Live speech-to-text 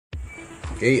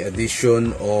Okay,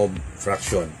 addition of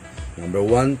fraction. Number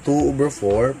 1, 2 over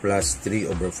 4 plus 3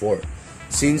 over 4.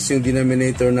 Since yung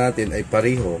denominator natin ay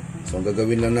pareho, so ang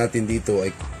gagawin lang natin dito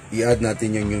ay i-add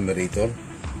natin yung numerator.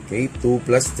 Okay, 2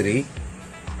 plus 3.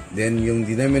 Then yung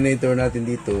denominator natin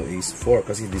dito is 4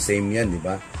 kasi the same yan, di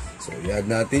ba? So i-add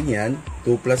natin yan.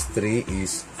 2 plus 3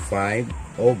 is 5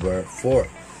 over 4.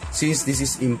 Since this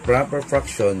is improper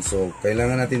fraction, so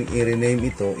kailangan natin i-rename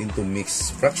ito into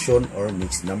mixed fraction or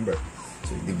mixed number.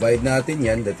 So, divide natin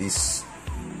yan, that is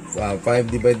 5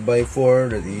 divided by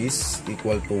 4, that is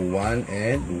equal to 1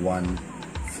 and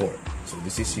 1/4. So,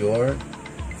 this is your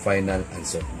final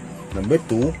answer. Number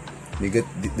 2,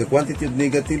 the quantity of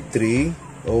negative 3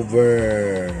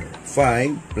 over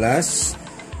 5 plus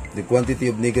the quantity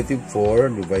of negative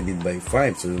 4 divided by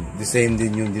 5. So, the same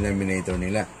din yung denominator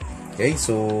nila. Okay,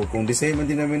 so kung the same ang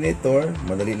denominator,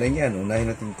 madali lang yan. Unahin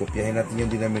natin, kopyahin natin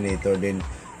yung denominator, then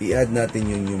i-add natin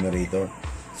yung numerator.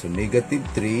 So, negative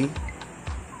 3,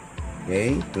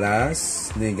 okay, plus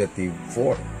negative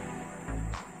 4.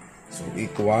 So,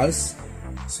 equals,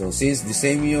 so since the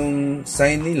same yung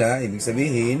sign nila, ibig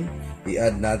sabihin,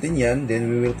 i-add natin yan,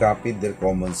 then we will copy their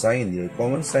common sign. Their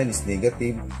common sign is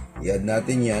negative, i-add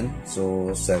natin yan,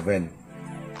 so 7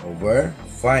 over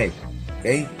 5.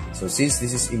 Okay, so since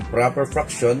this is improper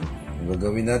fraction, ang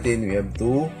gagawin natin, we have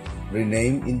to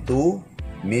rename into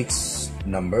mixed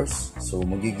numbers. So,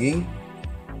 magiging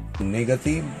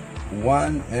negative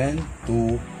 1 and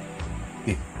 2.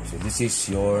 So, this is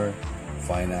your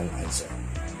final answer.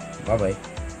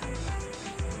 Bye-bye.